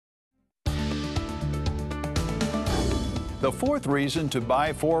The fourth reason to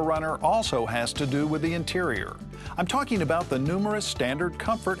buy 4Runner also has to do with the interior. I'm talking about the numerous standard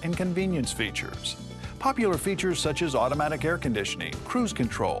comfort and convenience features. Popular features such as automatic air conditioning, cruise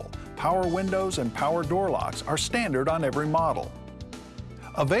control, power windows, and power door locks are standard on every model.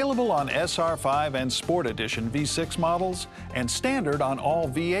 Available on SR5 and Sport Edition V6 models and standard on all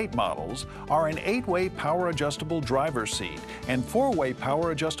V8 models are an 8-way power-adjustable driver's seat and 4-way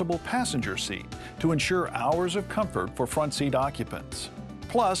power-adjustable passenger seat to ensure hours of comfort for front seat occupants.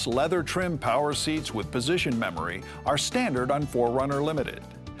 Plus, leather trim power seats with position memory are standard on 4Runner Limited.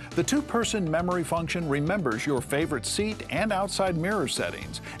 The two-person memory function remembers your favorite seat and outside mirror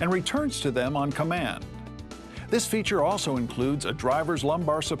settings and returns to them on command. This feature also includes a driver's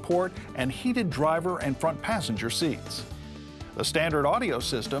lumbar support and heated driver and front passenger seats. The standard audio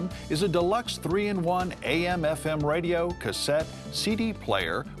system is a deluxe 3-in-1 AM/FM radio, cassette, CD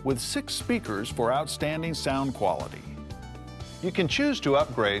player with 6 speakers for outstanding sound quality. You can choose to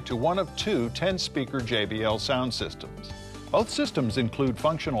upgrade to one of 2 10-speaker JBL sound systems. Both systems include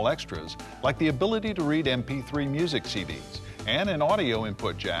functional extras like the ability to read MP3 music CDs and an audio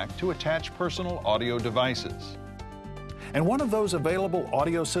input jack to attach personal audio devices. And one of those available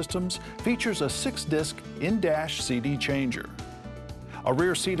audio systems features a 6-disc in-dash CD changer. A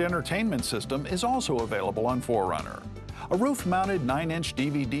rear seat entertainment system is also available on 4Runner. A roof-mounted 9-inch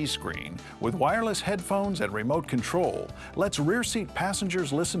DVD screen with wireless headphones and remote control lets rear seat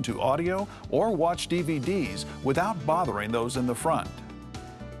passengers listen to audio or watch DVDs without bothering those in the front.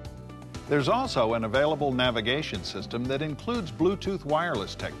 There's also an available navigation system that includes Bluetooth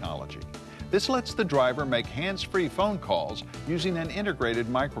wireless technology. This lets the driver make hands-free phone calls using an integrated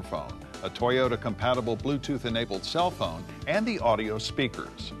microphone, a Toyota-compatible Bluetooth-enabled cell phone, and the audio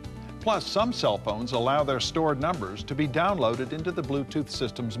speakers. Plus, some cell phones allow their stored numbers to be downloaded into the Bluetooth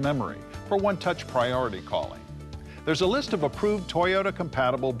system's memory for one-touch priority calling. There's a list of approved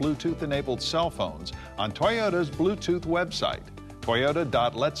Toyota-compatible Bluetooth-enabled cell phones on Toyota's Bluetooth website,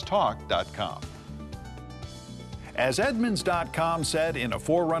 toyota.letstalk.com. As Edmunds.com said in a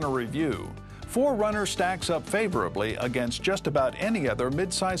 4Runner review, 4Runner stacks up favorably against just about any other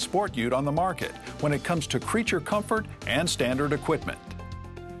midsize sport ute on the market when it comes to creature comfort and standard equipment.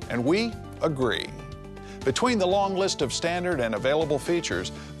 And we agree. Between the long list of standard and available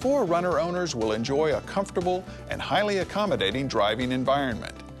features, 4Runner owners will enjoy a comfortable and highly accommodating driving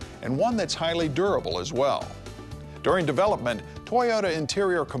environment, and one that's highly durable as well. During development, Toyota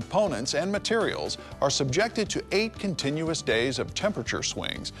interior components and materials are subjected to 8 continuous days of temperature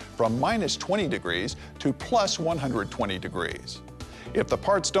swings from -20 degrees to +120 degrees. If the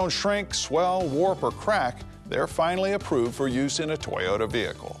parts don't shrink, swell, warp, or crack, they're finally approved for use in a Toyota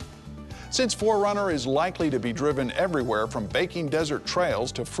vehicle. Since 4Runner is likely to be driven everywhere from baking desert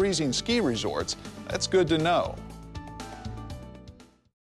trails to freezing ski resorts, that's good to know.